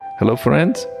Hello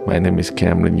friends, my name is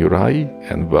Cameron Uri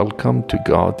and welcome to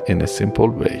God in a Simple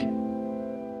Way.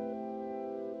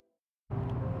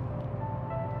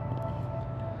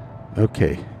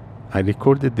 Okay, I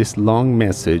recorded this long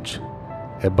message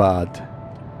about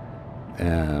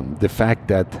the fact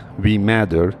that we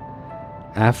matter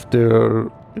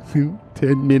after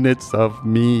 10 minutes of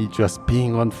me just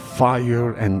being on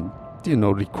fire and,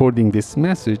 recording this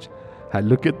message. I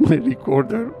look at my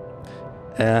recorder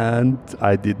and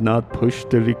I did not push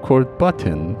the record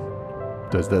button.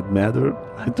 Does that matter?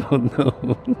 I don't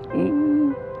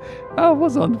know. I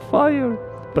was on fire.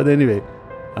 But anyway,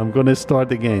 I'm gonna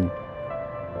start again.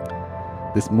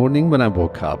 This morning when I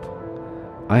woke up,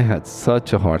 I had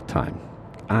such a hard time.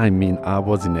 I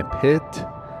was in a pit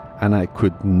and I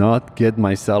could not get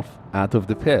myself out of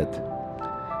the pit.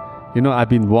 I've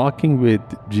been walking with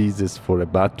Jesus for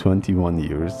about 21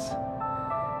 years,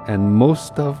 and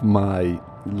most of my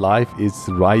life is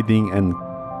riding and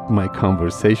my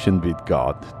conversation with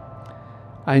God.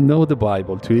 I know the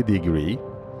Bible to a degree,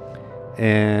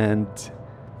 and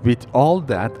with all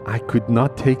that, I could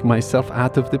not take myself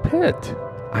out of the pit.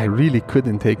 I really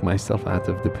couldn't take myself out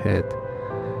of the pit.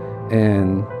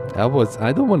 And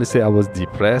I don't want to say I was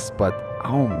depressed, but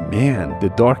oh man, the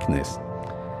darkness.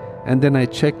 And then I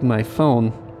checked my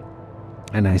phone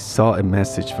and I saw a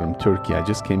message from Turkey. I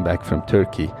just came back from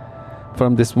Turkey,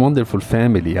 from this wonderful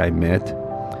family I met.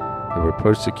 They were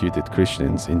persecuted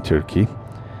Christians in Turkey,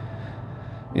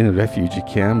 in a refugee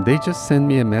camp. They just sent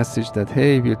me a message that,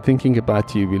 hey, we're thinking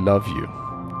about you, we love you.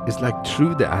 It's like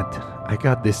through that, I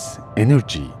got this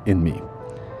energy in me.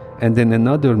 And then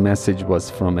another message was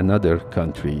from another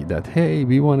country that, hey,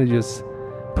 we want to just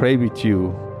pray with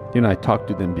you. I talked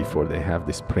to them before they have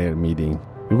this prayer meeting.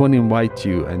 We want to invite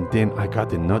you. And then I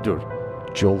got another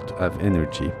jolt of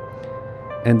energy.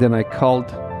 And then I called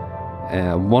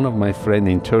one of my friends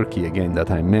in Turkey again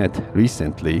that I met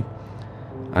recently.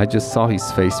 I just saw his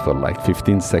face for like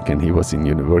 15 seconds. He was in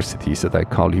university. He said, I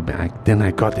call you back. Then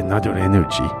I got another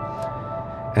energy.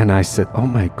 And I said, oh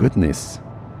my goodness.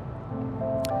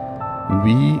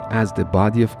 We as the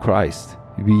body of Christ,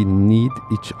 we need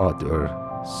each other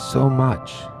so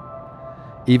much.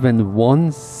 Even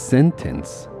one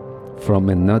sentence from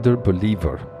another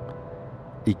believer,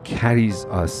 it carries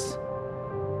us,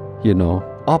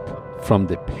 up from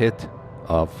the pit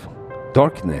of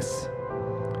darkness.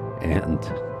 And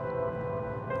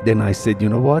then I said, you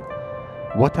know what?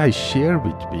 What I share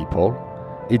with people,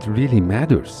 it really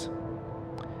matters.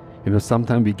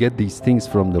 Sometimes we get these things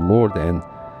from the Lord and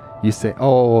you say,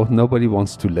 oh, nobody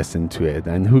wants to listen to it.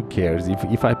 And who cares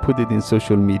if I put it in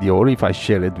social media or if I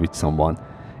share it with someone,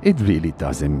 it really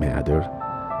doesn't matter.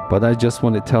 But I just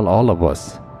want to tell all of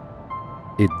us,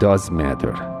 it does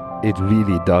matter. It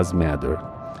really does matter.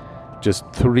 Just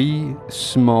 3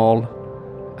 small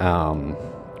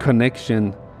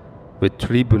connection with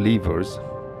 3 believers,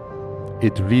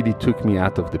 it really took me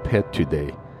out of the pit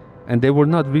today. And they were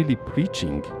not really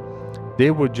preaching.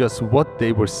 They were just, what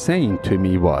they were saying to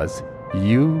me was,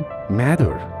 you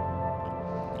matter.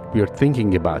 We are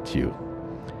thinking about you.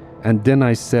 And then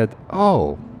I said,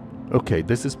 oh, okay,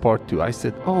 this is part 2. I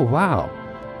said, oh wow,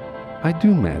 I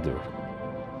do matter.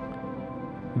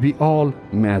 We all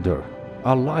matter.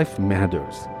 Our life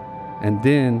matters. And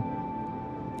then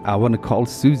I want to call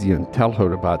Susie and tell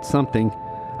her about something.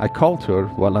 I called her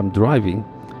while I'm driving.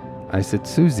 I said,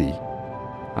 Susie,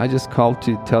 I just called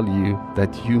to tell you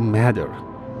that you matter.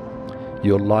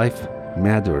 Your life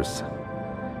matters.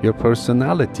 Your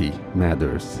personality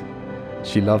matters.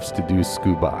 She loves to do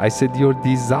scuba. I said, your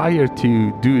desire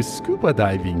to do scuba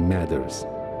diving matters.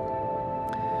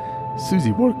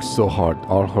 Susie works so hard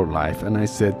all her life. And I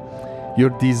said, your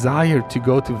desire to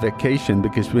go to vacation,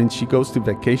 because when she goes to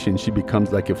vacation, she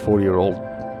becomes like a 4-year-old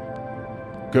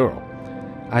girl.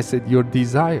 I said, your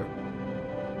desire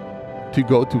to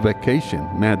go to vacation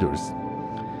matters.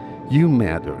 You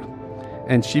matter.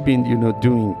 And she been,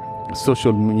 doing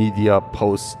social media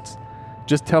posts,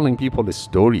 just telling people the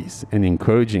stories and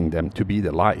encouraging them to be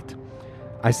the light.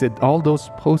 I said, all those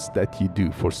posts that you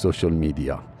do for social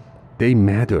media, they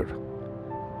matter.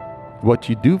 What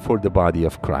you do for the body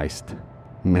of Christ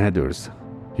matters.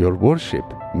 Your worship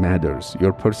matters.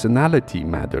 Your personality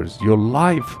matters. Your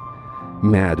life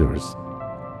matters.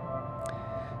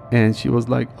 And she was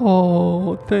like,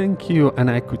 oh, thank you. And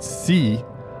I could see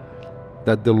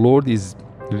that the Lord is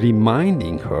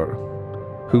reminding her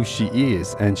who she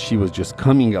is, and she was just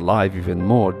coming alive even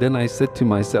more. Then I said to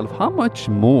myself, how much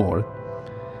more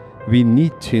we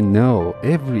need to know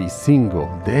every single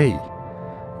day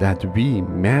that we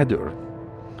matter.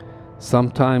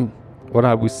 Sometimes Or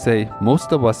I would say,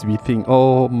 most of us, we think,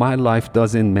 oh, my life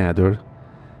doesn't matter.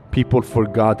 People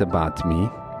forgot about me.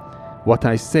 What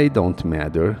I say don't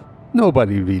matter.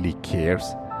 Nobody really cares.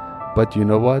 But you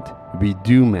know what? We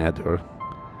do matter.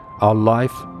 Our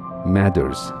life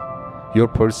matters. Your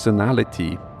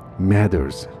personality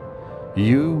matters.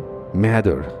 You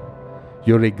matter.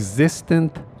 Your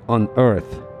existence on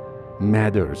earth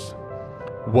matters.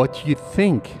 What you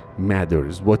think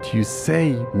matters. What you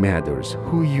say matters.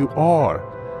 Who you are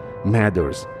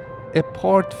matters.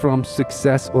 Apart from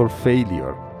success or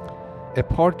failure,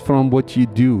 apart from what you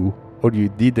do or you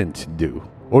didn't do,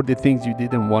 or the things you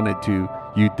didn't want to do,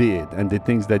 you did, and the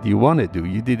things that you want to do,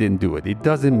 you didn't do it. It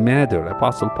doesn't matter.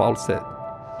 Apostle Paul said,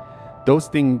 those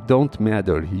things don't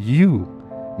matter. You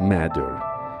matter.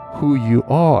 Who you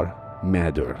are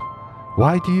matter.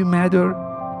 Why do you matter?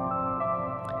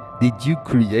 Did you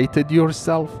created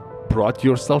yourself? Brought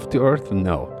yourself to earth?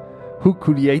 No. Who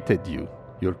created you?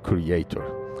 Your creator.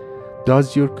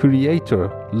 Does your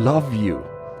creator love you?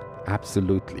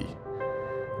 Absolutely.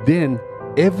 Then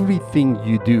everything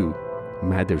you do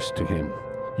matters to him.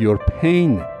 Your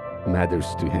pain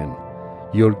matters to him.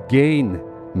 Your gain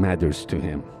matters to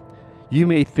him. You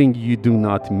may think you do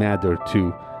not matter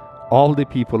to all the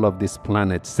people of this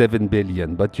planet, 7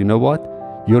 billion, but you know what?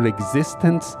 Your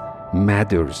existence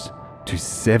matters to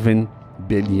 7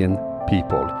 billion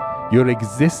people. Your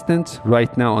existence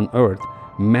right now on earth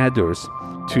matters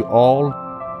to all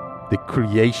the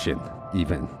creation,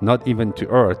 even, not even to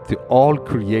earth, to all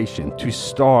creation, to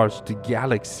stars, to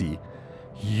galaxy.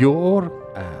 Your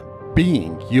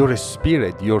being, your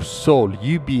spirit, your soul,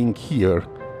 you being here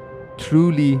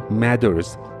truly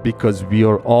matters because we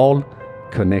are all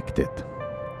connected.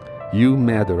 You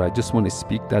matter. I just want to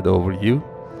speak that over you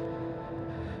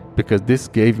because this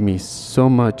gave me so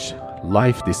much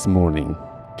life this morning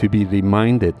to be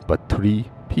reminded by 3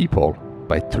 people,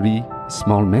 by 3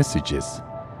 small messages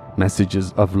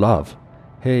of love.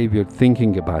 Hey, we're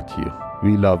thinking about you.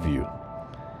 We love you.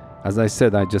 As I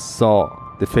said, I just saw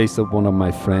the face of one of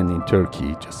my friends in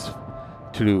Turkey just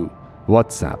through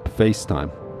WhatsApp,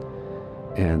 FaceTime.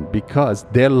 And because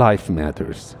their life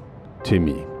matters to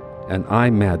me and I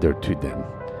matter to them.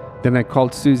 Then I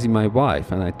called Susie, my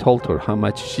wife, and I told her how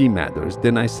much she matters.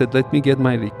 Then I said, let me get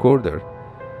my recorder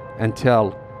and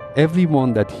tell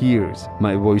everyone that hears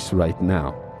my voice right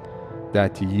now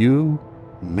that you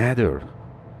matter.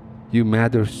 You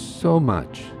matter so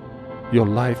much. Your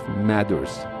life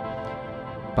matters.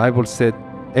 Bible said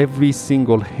every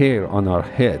single hair on our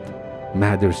head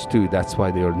matters too. That's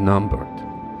why they are numbered.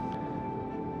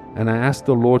 And I asked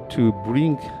the Lord to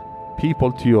bring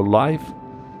people to your life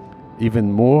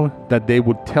even more, that they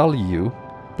would tell you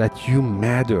that you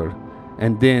matter.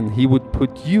 And then He would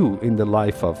put you in the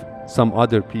life of some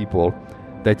other people,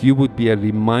 that you would be a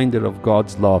reminder of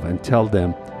God's love and tell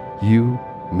them, you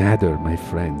matter, my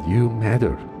friend, you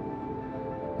matter.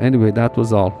 Anyway, that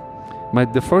was all.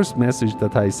 The first message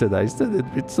that I said it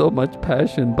with so much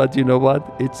passion, but you know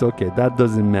what? It's okay. That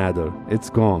doesn't matter. It's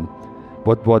gone.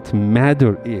 But what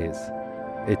matter is,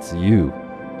 it's you.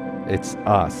 It's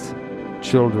us,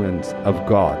 children of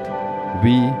God.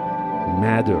 We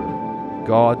matter.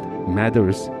 God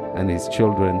matters and His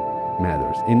children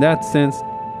matters. In that sense,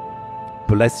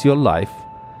 bless your life,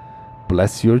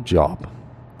 bless your job,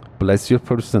 bless your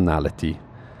personality,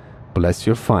 bless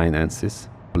your finances,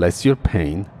 bless your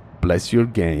pain, bless your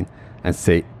gain, and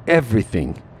say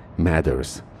everything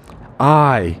matters.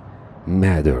 I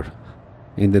matter.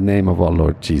 In the name of our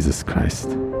Lord Jesus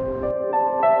Christ.